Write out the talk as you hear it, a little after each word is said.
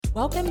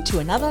Welcome to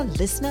another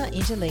Listener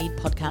into Lead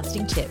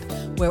podcasting tip,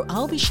 where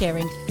I'll be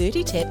sharing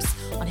 30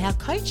 tips on how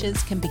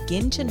coaches can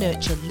begin to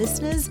nurture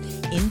listeners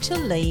into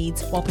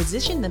leads while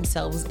positioning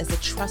themselves as a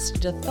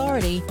trusted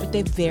authority with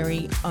their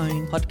very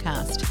own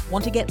podcast.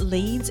 Want to get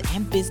leads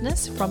and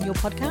business from your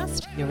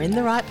podcast? You're in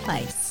the right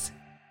place.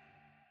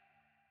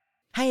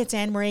 Hey, it's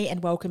Anne-Marie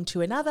and welcome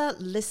to another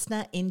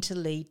Listener into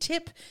Lead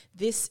tip.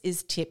 This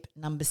is tip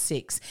number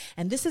 6.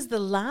 And this is the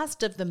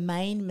last of the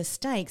main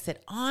mistakes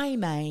that I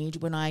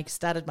made when I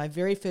started my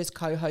very first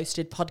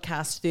co-hosted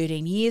podcast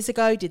 13 years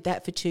ago, did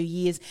that for 2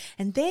 years,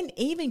 and then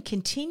even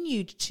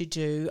continued to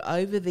do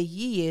over the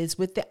years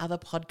with the other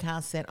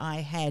podcasts that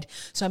I had.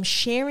 So I'm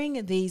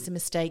sharing these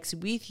mistakes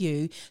with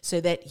you so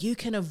that you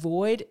can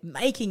avoid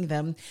making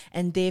them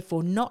and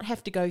therefore not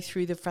have to go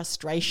through the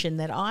frustration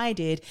that I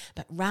did,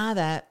 but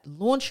rather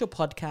launch your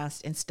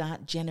podcast and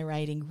start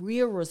generating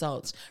real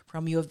results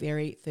from your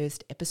very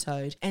first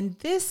episode. And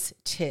this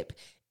tip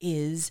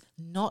is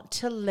not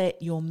to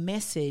let your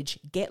message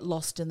get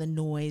lost in the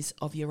noise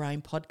of your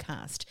own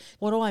podcast.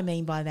 What do I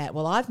mean by that?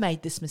 Well, I've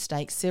made this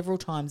mistake several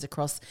times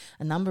across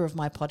a number of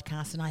my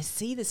podcasts, and I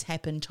see this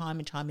happen time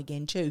and time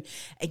again too.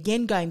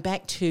 Again, going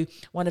back to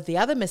one of the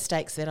other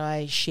mistakes that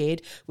I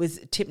shared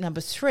was tip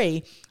number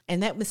 3,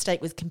 and that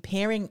mistake was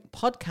comparing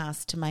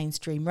podcasts to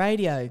mainstream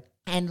radio.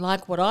 And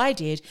like what I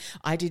did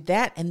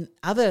that, and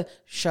other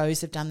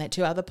shows have done that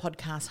too. Other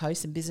podcast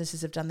hosts and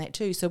businesses have done that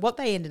too. So what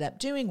they ended up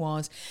doing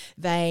was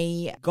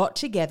they got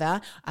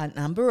together a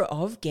number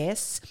of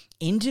guests,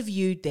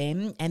 interviewed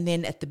them, and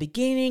then at the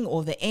beginning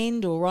or the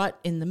end or right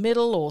in the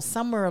middle or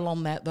somewhere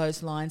along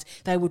those lines,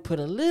 they would put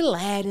a little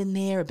ad in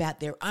there about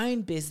their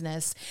own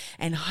business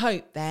and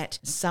hope that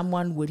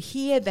someone would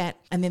hear that,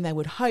 and then they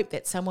would hope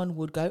that someone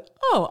would go,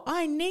 oh,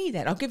 I need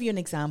that. I'll give you an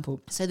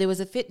example. So there was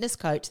a fitness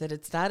coach that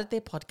had started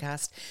their podcast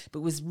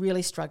but was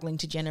really struggling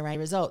to generate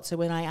results. So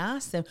when I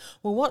asked them,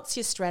 well, what's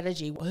your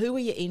strategy? Who are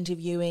you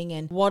interviewing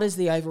and what is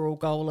the overall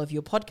goal of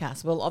your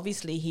podcast? Well,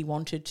 obviously he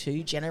wanted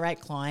to generate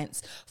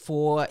clients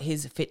for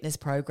his fitness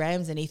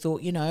programs, and he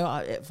thought,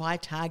 if I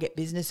target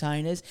business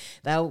owners,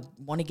 they'll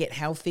want to get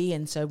healthy,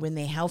 and so when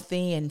they're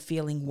healthy and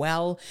feeling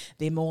well,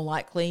 they're more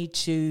likely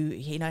to,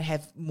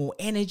 have more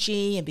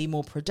energy and be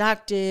more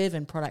productive,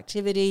 and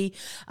productivity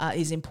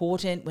is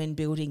important when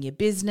building your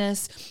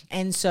business.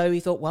 And so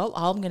he thought, well,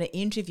 I'm going to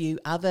interview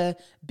other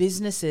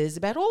businesses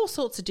about all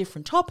sorts of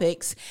different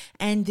topics,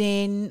 and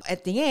then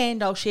at the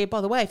end I'll share, by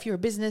the way, if you're a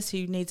business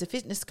who needs a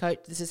fitness coach,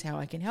 this is how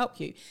I can help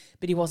you.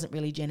 But he wasn't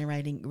really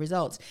generating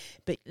results.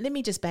 But let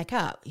me just back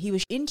up. He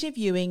was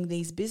interviewing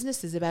these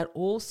businesses about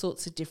all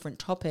sorts of different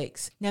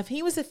topics. Now, if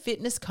he was a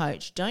fitness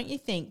coach, don't you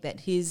think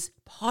that his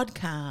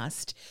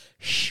podcast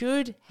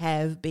should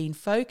have been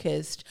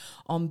focused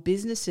on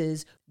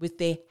businesses with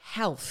their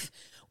health,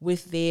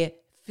 with their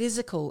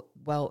physical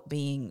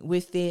well-being,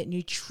 with their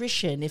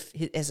nutrition? If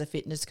as a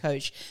fitness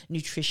coach,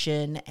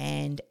 nutrition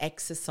and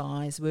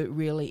exercise were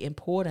really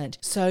important,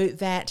 so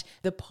that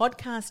the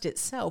podcast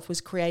itself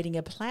was creating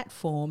a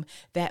platform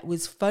that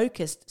was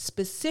focused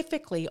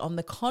specifically on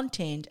the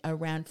content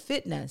around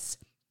fitness,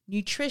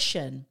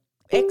 nutrition,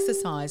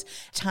 exercise,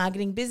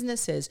 targeting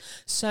businesses,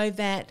 so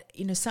that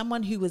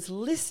someone who was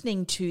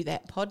listening to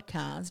that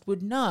podcast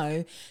would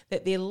know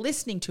that they're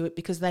listening to it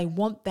because they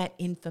want that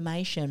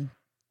information.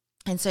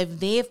 And so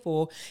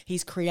therefore,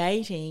 he's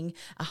creating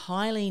a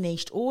highly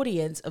niched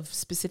audience of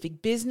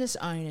specific business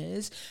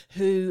owners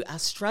who are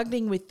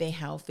struggling with their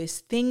health. There's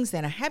things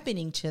that are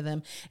happening to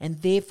them,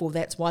 and therefore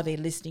that's why they're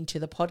listening to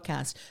the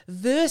podcast,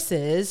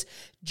 versus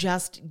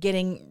just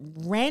getting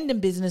random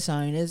business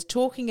owners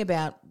talking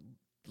about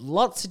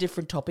lots of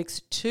different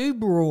topics, too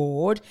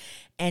broad,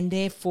 and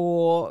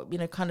therefore,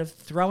 kind of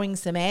throwing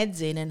some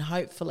ads in, and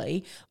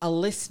hopefully a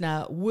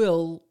listener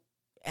will,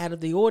 out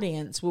of the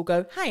audience, will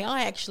go, hey,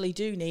 I actually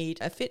do need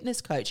a fitness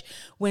coach,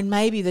 when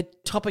maybe the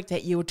topic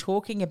that you were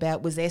talking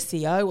about was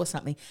SEO or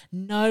something.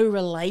 No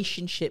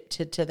relationship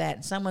to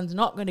that. Someone's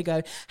not going to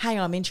go, hey,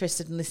 I'm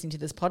interested in listening to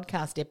this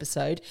podcast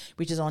episode,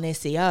 which is on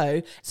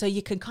SEO. So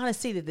you can kind of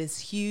see that there's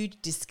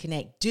huge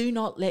disconnect. Do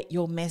not let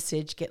your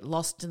message get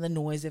lost in the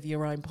noise of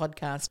your own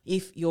podcast.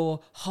 If your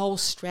whole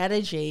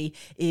strategy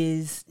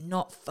is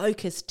not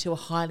focused to a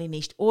highly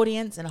niched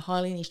audience, and a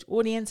highly niched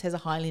audience has a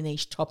highly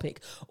niche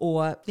topic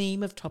or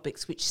theme of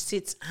topics which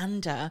sits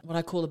under what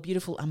I call a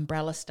beautiful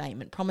umbrella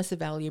statement: promise of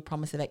value,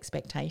 promise of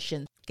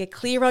expectation. Get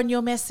clear on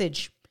your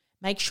message.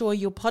 Make sure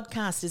your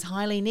podcast is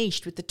highly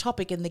niched with the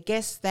topic and the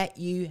guests that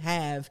you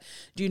have.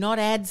 Do not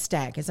ad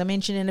stack, as I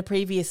mentioned in a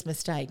previous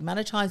mistake.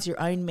 Monetize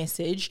your own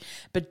message,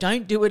 but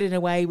don't do it in a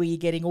way where you're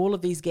getting all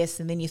of these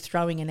guests and then you're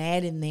throwing an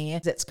ad in there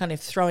that's kind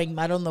of throwing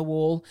mud on the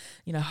wall,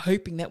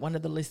 hoping that one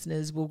of the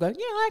listeners will go, yeah,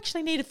 I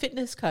actually need a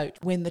fitness coach,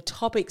 when the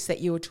topics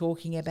that you're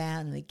talking about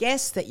and the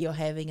guests that you're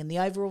having and the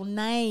overall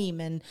name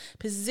and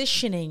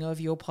positioning of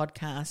your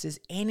podcast is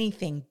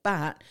anything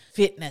but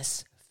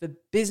fitness for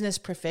business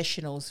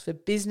professionals, for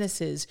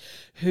businesses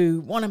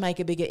who want to make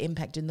a bigger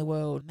impact in the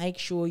world. Make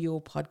sure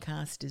your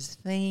podcast is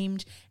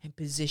themed and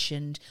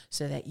positioned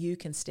so that you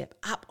can step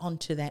up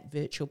onto that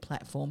virtual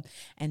platform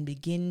and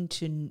begin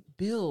to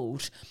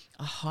build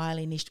a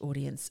highly niched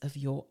audience of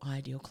your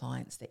ideal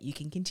clients that you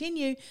can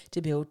continue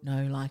to build,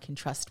 know, like, and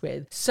trust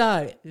with.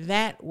 So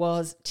that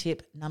was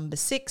tip number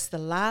 6, the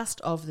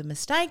last of the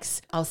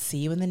mistakes. I'll see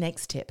you in the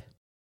next tip.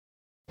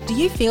 Do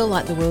you feel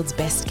like the world's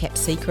best kept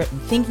secret and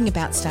thinking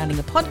about starting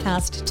a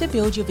podcast to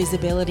build your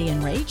visibility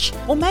and reach?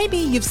 Or maybe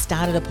you've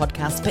started a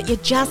podcast but you're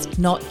just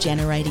not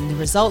generating the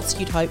results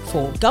you'd hope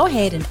for. Go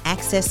ahead and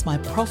access my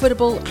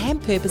profitable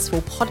and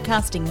purposeful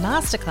podcasting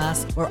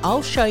masterclass, where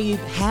I'll show you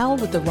how,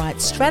 with the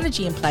right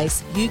strategy in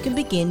place, you can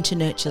begin to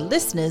nurture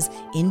listeners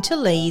into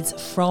leads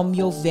from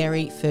your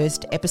very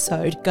first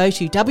episode. Go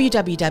to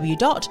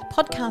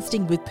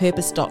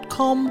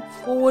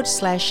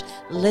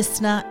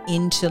www.podcastingwithpurpose.com/listener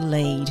into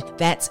lead.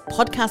 That's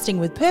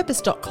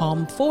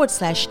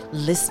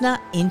podcastingwithpurpose.com/listener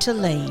into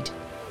lead.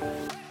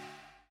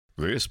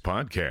 This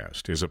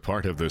podcast is a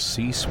part of the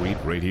C-Suite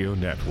Radio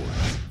Network.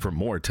 For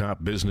more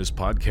top business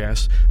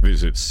podcasts,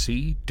 visit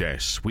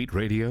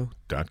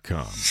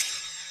c-suiteradio.com.